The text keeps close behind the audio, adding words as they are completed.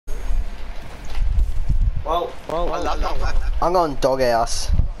Well, I'm going doghouse.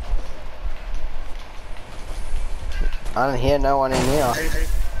 I don't hear no one in here.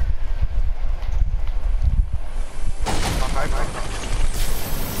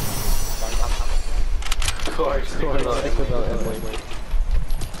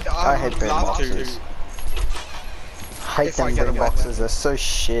 I hate boom boxes. Hate them boom boxes, they're so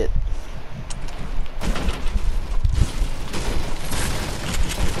shit.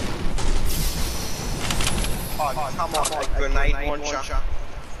 Oh, come on, a grenade launcher.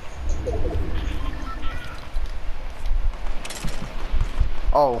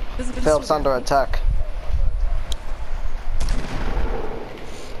 Oh, Phil's under attack.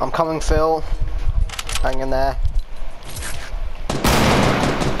 I'm coming, Phil. Hang in there.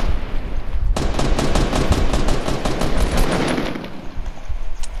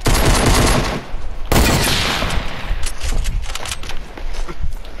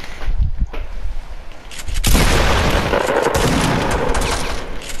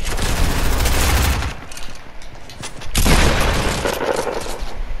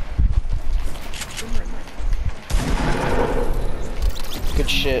 Good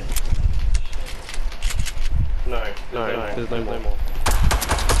shit. No, there's no more.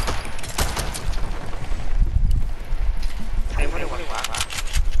 Hey, what?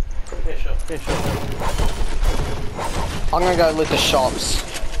 Yeah, sure. I'm gonna go loot the shops.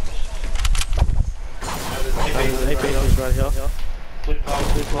 There's an AP right here. Blue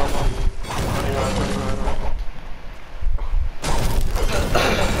palm. Running around.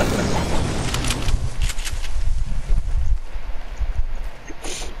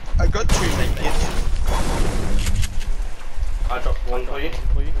 I got 2 naked. I dropped one for you.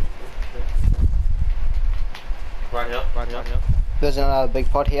 Right here. There's another big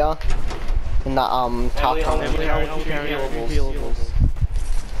pot here. In that top. Emily, I'll carry healables.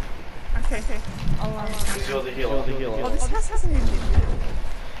 Okay. I'll You're the healer. Oh, this house hasn't even been.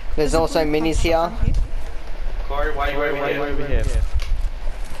 There's also minis here. Corey, why are you over here?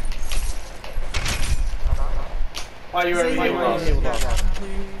 Why are you over here?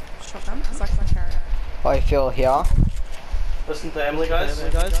 Shotgun, because I can carry it. I feel here. Listen to Emily, guys.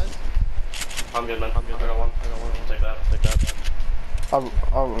 I'm good, man. I got one. I'll take that.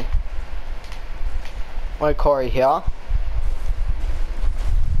 Wait, Corey here.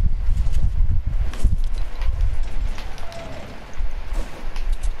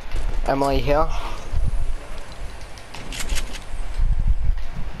 Emily here.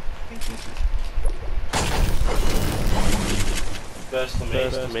 Burst to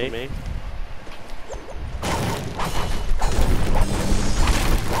me.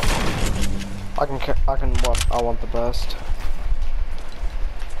 I can what? I want the burst.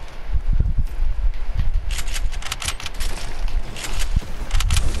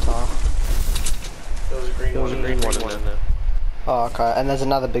 There was a green one in there. Oh, okay. And there's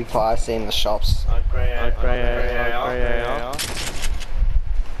another big pot I see in the shops. Grey AR.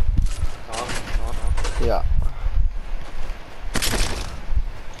 Yeah.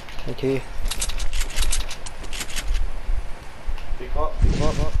 Thank you. Big pot.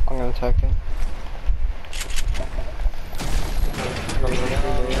 I'm gonna take it.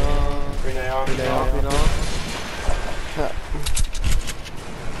 Green AR. Yeah.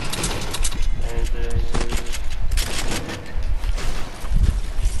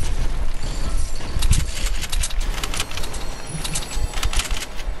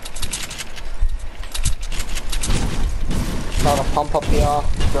 Got a pump up here,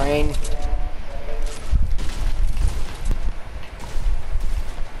 green.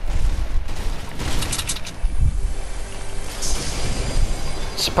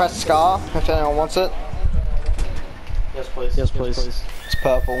 Suppressed scar, if anyone wants it. Yes, please. It's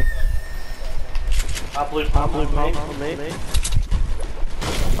purple. Blue pump for me.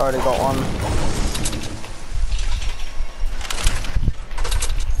 Already got one.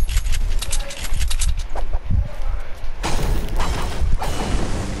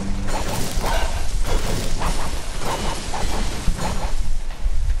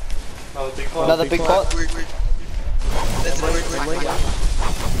 Another big pot. That's a weird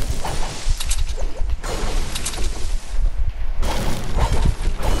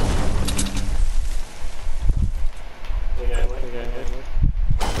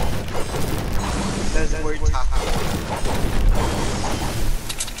There's a weird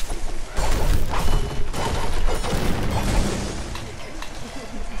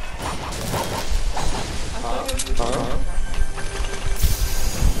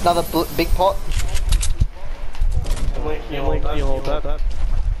Another big pot. Can you hold that?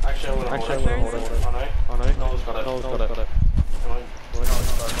 Actually, I'm gonna hold it. Oh no. Noel's got it. Come on.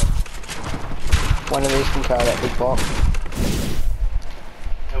 One of these can carry that big box.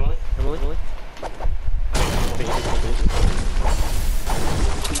 Emily? Emily?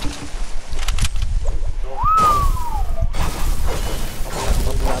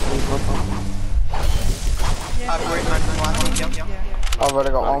 I've already got one. Yep. I've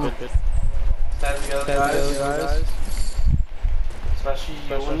already got one. Stand together, guys. Especially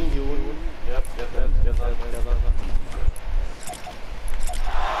you. Yep.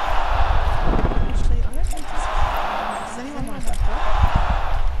 Actually, I don't think this. Does anyone want that book?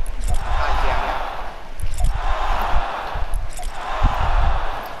 Yeah.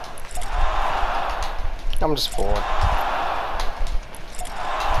 I'm just bored.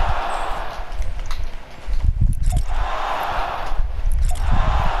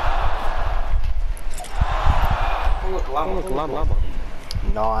 Oh, look, llama.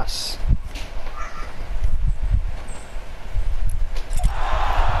 Nice.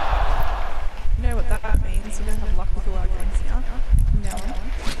 You know what that means? We're gonna have luck with all our guns now. From now on.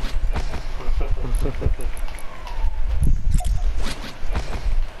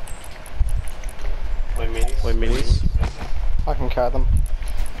 Wait, minis. I can carry them.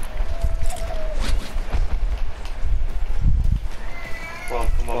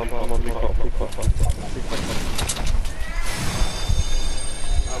 Come on, big pop. Big pop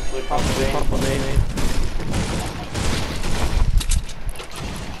on me.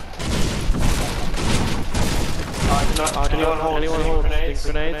 Anyone hold grenades?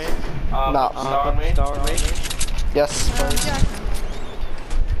 No. Star on me? Yes, please. Yeah,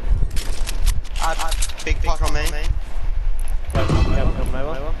 Big pot on me. Come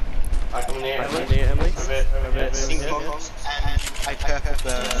over. I come near Emily. A bit. Single box and I purple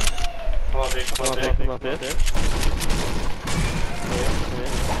the... Come up here.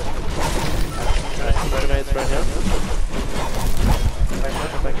 Grenades right here.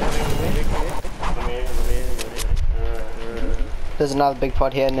 There's another big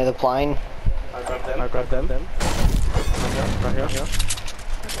pot here near the plane. I grab them. Right here.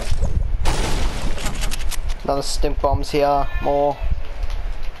 Another stink bombs here. More.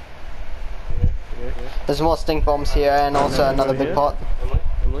 There's more stink bombs here and also another big pot.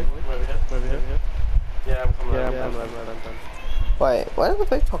 Emily? Over here. Yeah, I'm coming over. Wait, where did the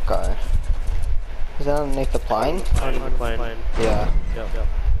big pot go? Is that underneath the plane? Under the plane. Yeah. Yep.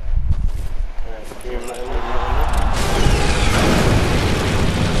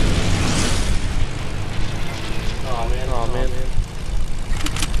 Oh man.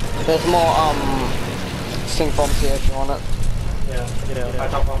 There's more stink bombs here if you want it. Yeah. I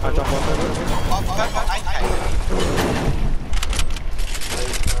jump off.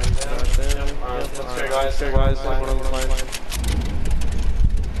 Let's go guys. One of the planes.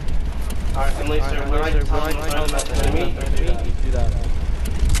 Alright, Emily, so when I tell that enemy, do that.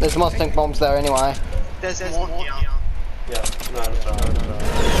 There's more stink bombs there anyway. There's more here. Yeah, no, I'm sorry.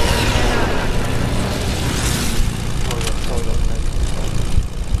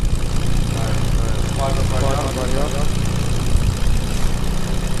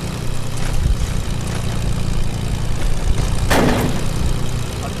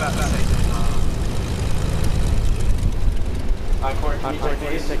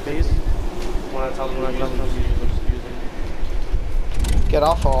 Take these. When I tell them to use them. Get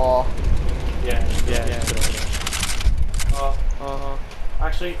off or... Yeah.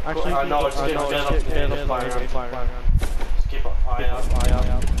 Actually, no, it's get the fire. Just keep an eye out.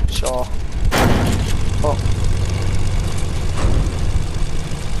 Sure. Oh.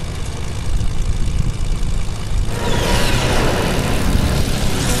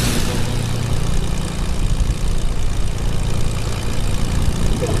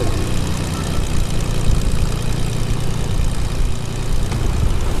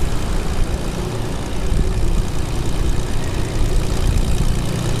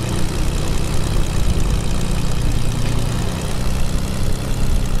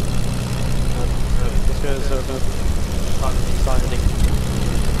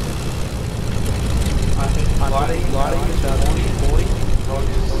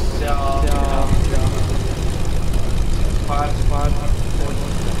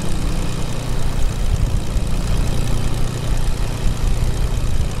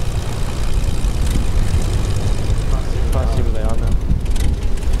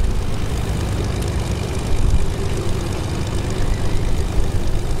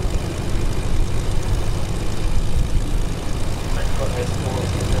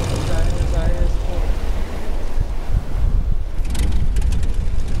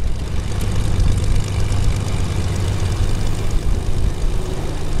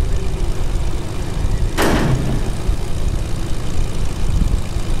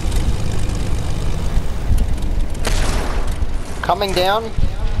 Coming down.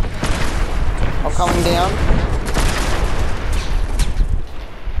 I'm coming down.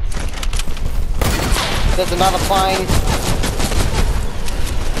 There's another plane.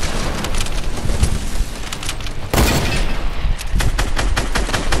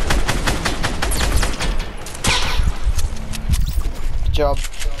 Good job.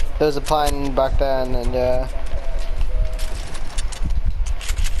 There's a plane back there and then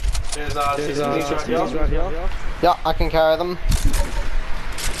There's right here. yeah, I can carry them.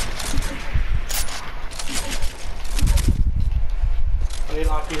 I need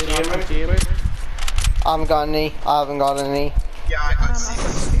RPG ammo. I haven't got any. I haven't got any. Yeah, I got six.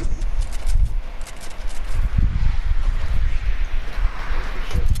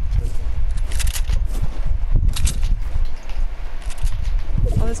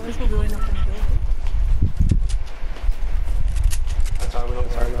 Oh, there's people going up in the building. That's how we don't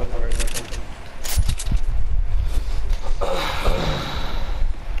worry about that.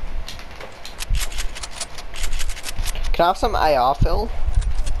 Can I have some AR, Phil?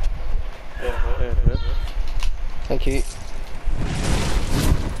 Yeah. Thank you.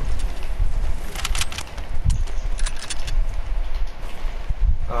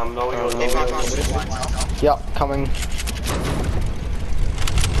 No, Yep, coming. You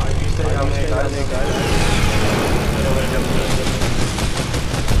stay down there, guys.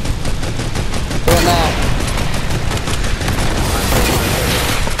 Doing that.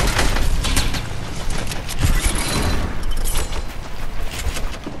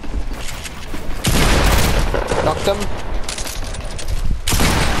 Knocked him.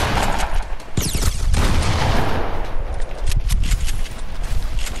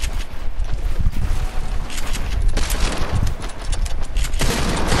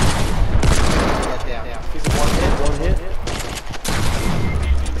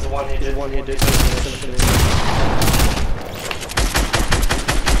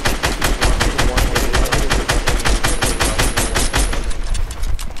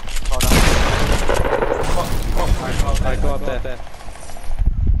 Go up there.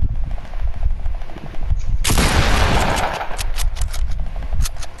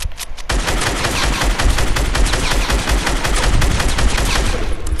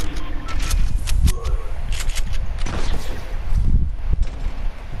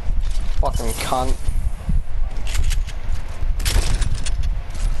 Fucking cunt.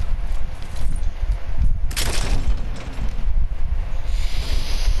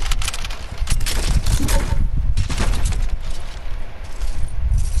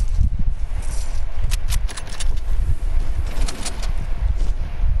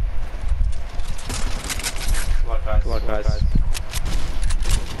 Good luck, guys.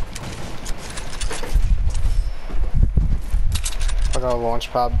 I got a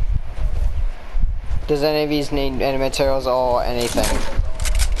launch pad. Does any of these need any materials or anything?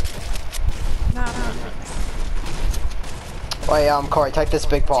 No. Wait, Corey, take this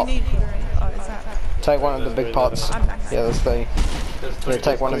big pot. Do you need food or anything? Oh, is that? Take one of the big pots. I'm back. Yeah, let's go. Yeah,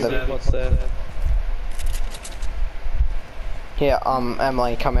 take one of the. What's there? Here,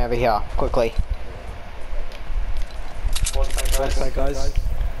 Emily, come over here quickly. What's that, guys?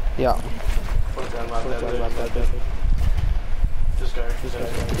 Yeah. Put it down right there. Just go.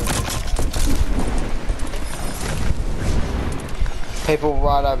 People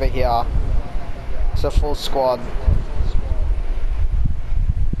right over here. It's a full squad.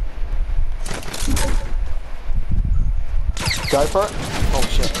 Go for it. Oh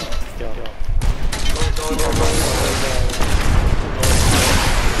shit.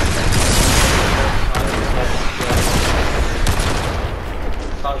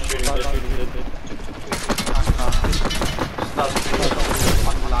 Start shooting. Start shooting.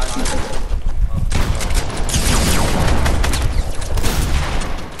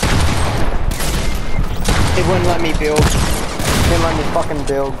 It wouldn't let me build. It wouldn't let me fucking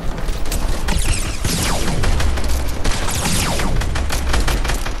build.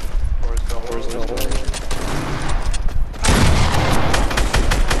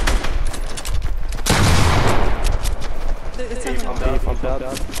 Pumped out.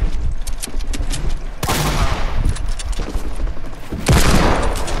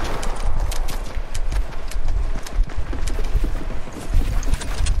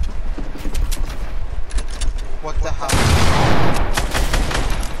 What the hell?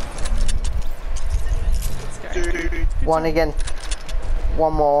 Dude. One again.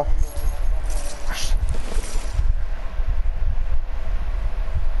 One more.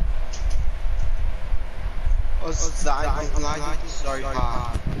 What's that? I'm lagging so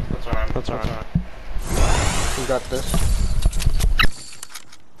hard. That's alright. You got this.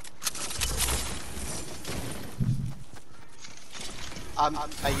 Are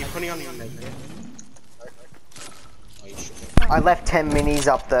you putting on your menu? Oh, you should. I left 10 minis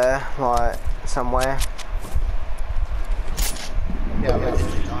up there, like, somewhere. Yeah, where did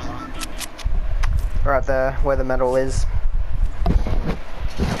you die? Right there, where the metal is.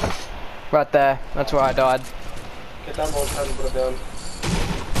 Right there, that's where I died. Get that launch pad and put it down.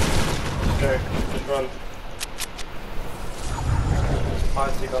 Just go. Just run.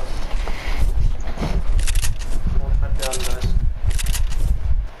 Fire sticker. Launch pad down, guys.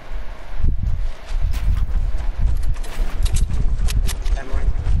 Emery.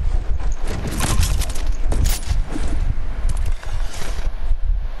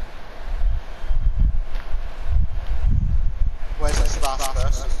 Where's the last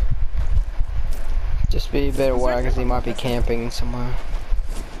person? Just be a bit aware because he might be camping somewhere.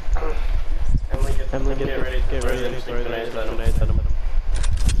 Emily, get ready to throw grenades at him.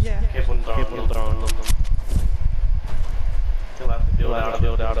 Yeah. Keep on throwing them. He'll have to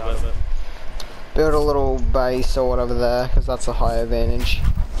build out of it. Build a little base or whatever there, because that's a high advantage.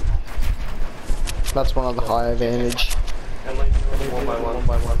 That's one of the high advantage. Emily, one by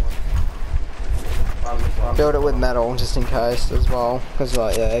one. Build it with metal just in case as well, because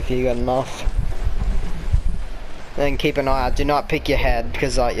like yeah, if you got enough. Then keep an eye out. Do not pick your head,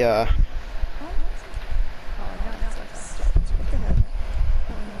 because like yeah.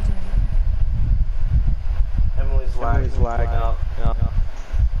 Emily's lag. Yeah.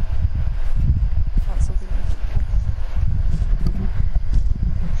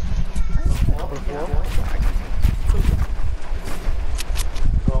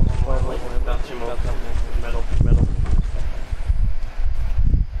 Metal.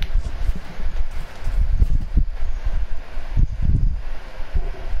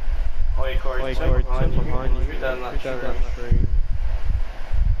 Oi, Corey, behind you. Shoot down that tree.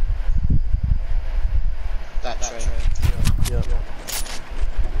 That tree. Yep.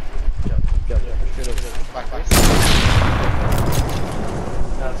 Shoot it. Back.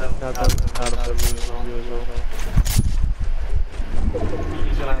 Out of the view as well.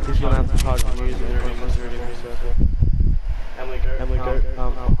 He's gonna have to hug the music. Emily, go.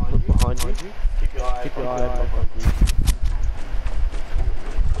 Look behind you. Keep your eye up on you.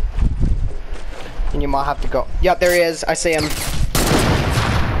 And you might have to go. Yep, there he is. I see him.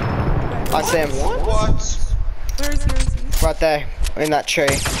 I see him. What? Where is he? Right there, in that tree.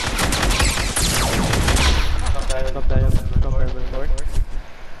 Not there.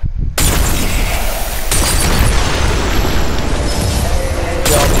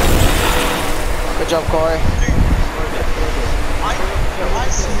 Good job, Corey. I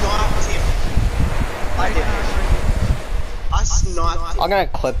sniped him. I sniped him. I'm gonna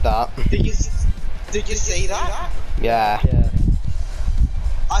clip that. Did you see that? Yeah.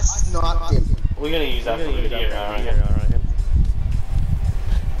 I sniped him. We're gonna use that for the video, alright?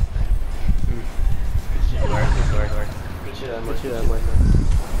 Good shit, Emily.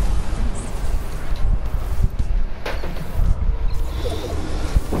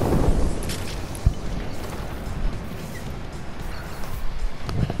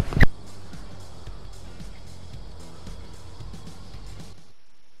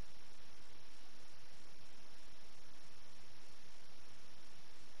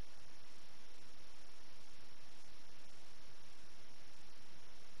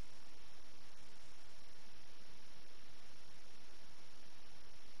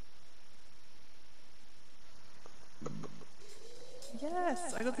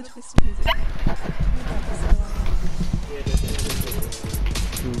 Yes, I got the twist music.